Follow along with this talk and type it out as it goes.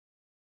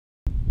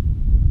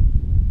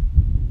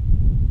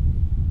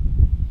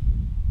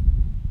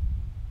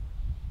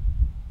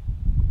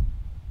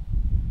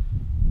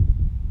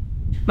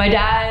My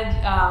dad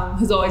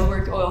has always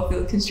worked oil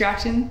field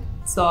construction,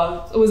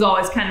 so I was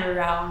always kind of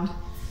around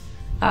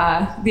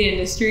the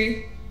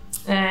industry,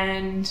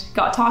 and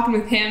got talking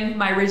with him.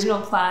 My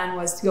original plan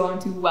was to go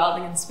into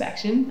welding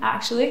inspection,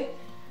 actually.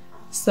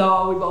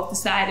 So we both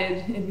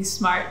decided it'd be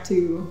smart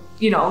to,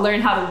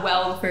 learn how to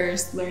weld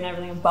first, learn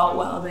everything about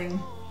welding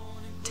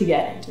to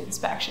get into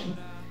inspection.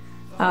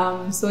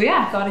 So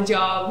yeah, I got a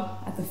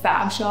job at the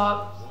fab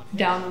shop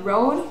down the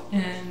road,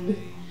 and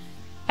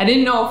I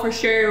didn't know for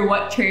sure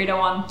what trade I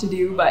wanted to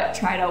do, but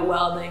tried out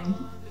welding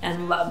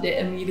and loved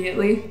it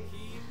immediately.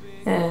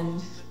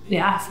 And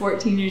yeah,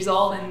 14 years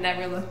old and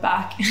never looked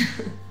back.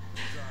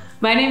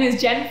 My name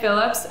is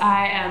Phillips.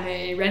 I am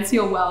a red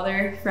seal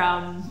welder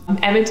from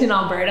Edmonton,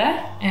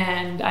 Alberta,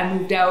 and I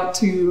moved out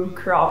to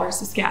Kerrobert,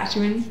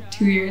 Saskatchewan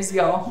 2 years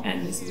ago,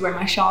 and this is where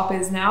my shop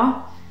is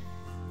now.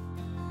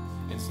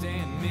 And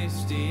stand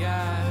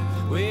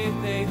misty-eyed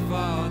with a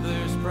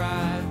father's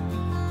pride.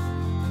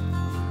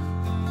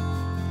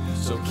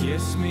 So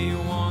kiss me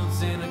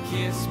once and a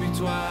kiss me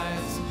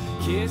twice.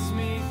 Kiss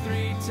me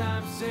 3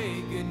 times,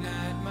 say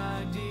goodnight,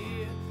 my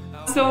dear.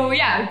 So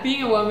yeah,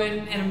 being a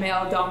woman in a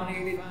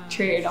male-dominated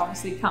trade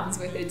obviously comes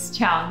with its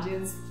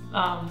challenges.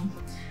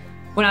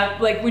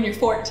 When you're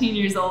 14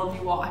 years old and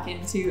you walk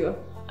into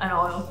an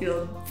oil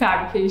field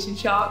fabrication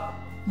shop,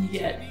 you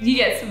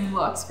get some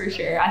looks for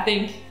sure. I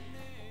think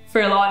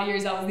for a lot of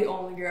years I was the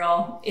only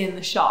girl in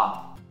the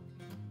shop.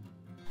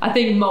 I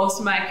think most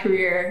of my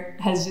career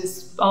a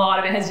lot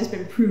of it has just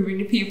been proving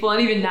to people, and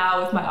even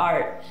now with my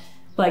art,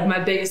 like my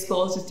biggest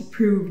goal is just to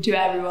prove to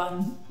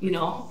everyone,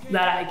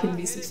 that I can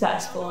be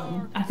successful.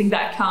 And I think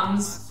that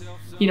comes,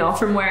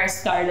 from where I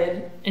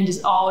started, and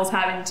just always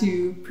having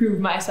to prove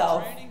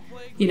myself,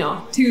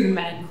 to the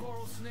men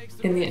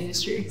in the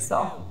industry.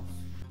 So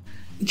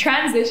the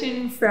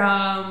transition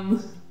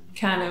from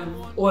kind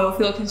of oil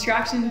field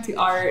construction to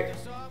art,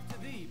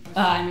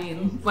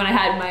 when I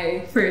had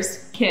my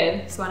first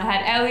kid, so when I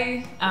had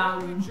Ellie,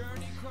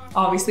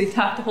 obviously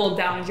tough to hold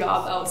down a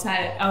job out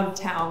of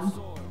town,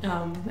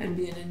 and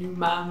being a new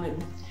mom.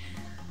 And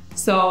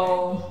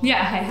so yeah,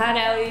 I had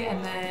Ellie,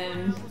 and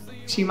then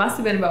she must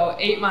have been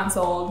about 8 months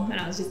old, and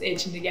I was just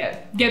itching to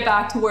get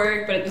back to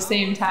work, but at the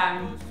same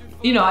time,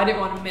 I didn't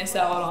want to miss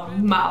out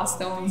on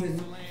milestones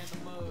and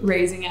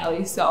raising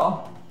Ellie.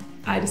 So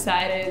I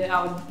decided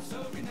I would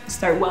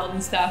start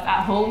welding stuff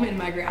at home in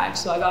my garage.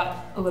 So I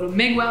got a little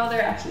MIG welder,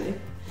 actually,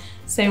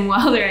 same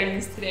welder I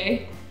use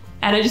today.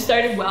 And I just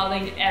started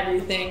welding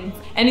anything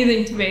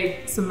to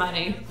make some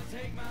money.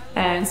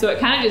 And so it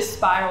kind of just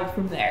spiraled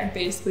from there.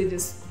 Basically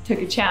just took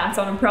a chance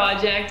on a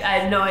project. I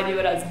had no idea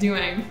what I was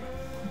doing,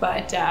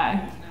 but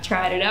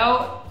tried it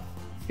out,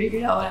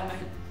 figured out I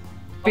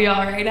might be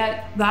all right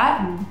at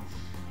that, and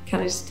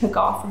kind of just took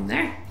off from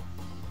there.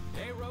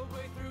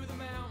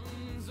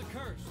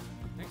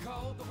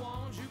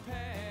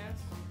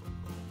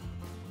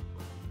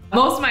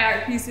 Most of my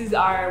art pieces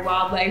are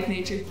wildlife,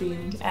 nature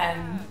themed,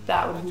 and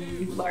that would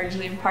be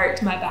largely in part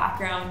to my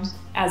background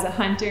as a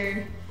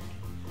hunter,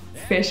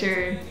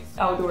 fisher,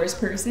 outdoors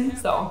person.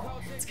 So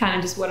it's kind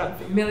of just what I'm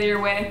familiar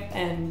with,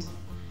 and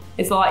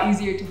it's a lot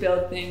easier to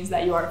build things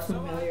that you are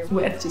familiar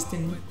with, just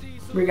in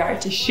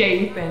regard to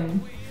shape.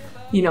 And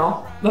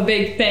a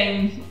big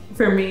thing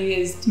for me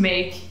is to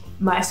make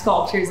my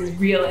sculptures as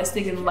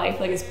realistic and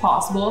lifelike as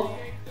possible.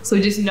 So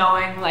just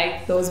knowing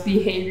those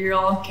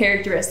behavioral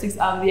characteristics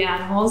of the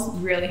animals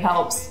really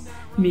helps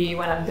me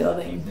when I'm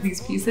building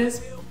these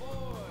pieces.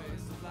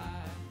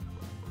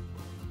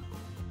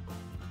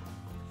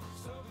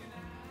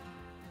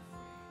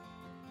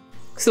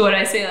 So when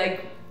I say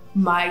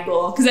my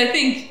goal, because I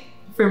think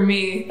for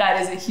me that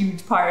is a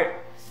huge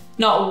part,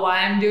 not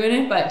why I'm doing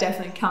it, but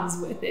definitely comes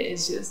with it,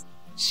 is just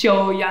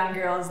show young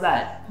girls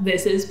that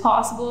this is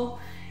possible.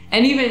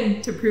 And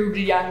even to prove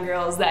to young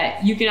girls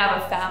that you can have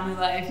a family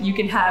life, you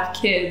can have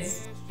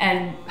kids,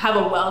 and have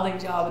a welding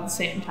job at the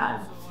same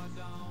time.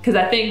 Because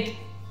I think,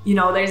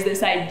 there's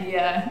this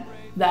idea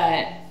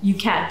that you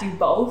can't do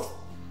both.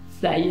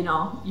 That,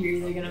 you're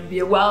either gonna be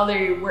a welder,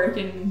 you're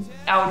working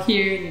out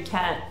here, and you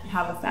can't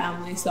have a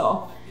family.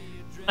 So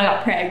I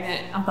got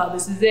pregnant, I thought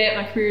this is it,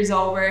 my career's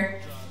over.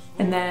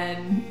 And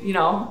then,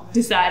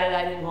 decided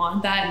I didn't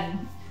want that,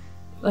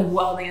 and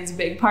welding is a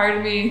big part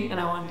of me, and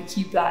I wanted to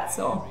keep that.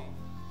 So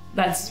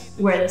that's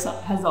where this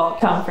has all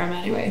come from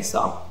anyway.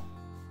 So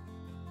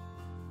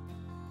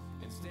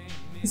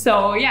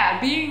yeah,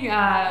 being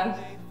a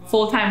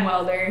full-time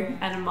welder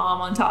and a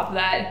mom on top of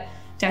that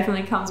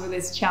definitely comes with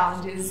its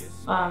challenges.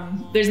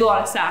 There's a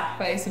lot of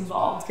sacrifice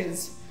involved,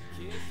 because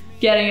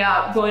getting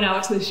up, going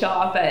out to the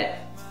shop at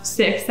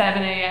 6,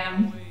 7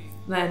 a.m.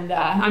 And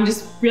I'm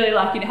just really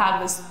lucky to have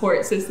the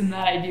support system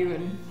that I do,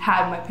 and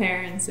have my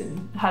parents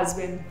and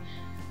husband,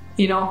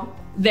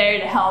 there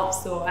to help,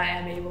 so I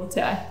am able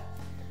to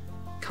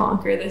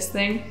conquer this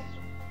thing.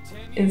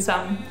 In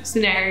some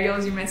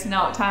scenarios, you're missing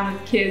out time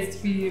with kids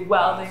to be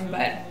welding,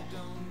 but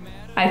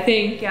I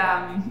think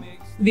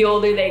the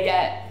older they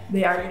get,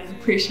 they are going to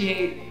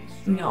appreciate,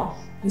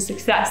 the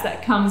success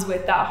that comes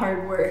with that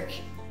hard work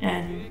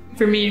And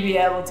for me to be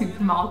able to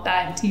promote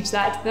that and teach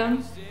that to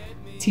them,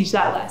 teach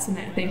that lesson,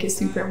 I think is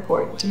super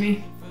important to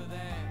me.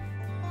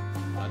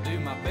 I do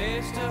my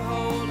best to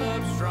hold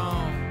up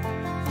strong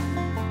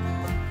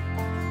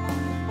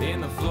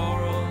in the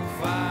floral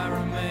fire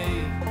of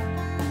May.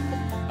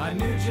 I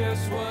knew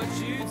just what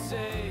you'd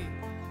say.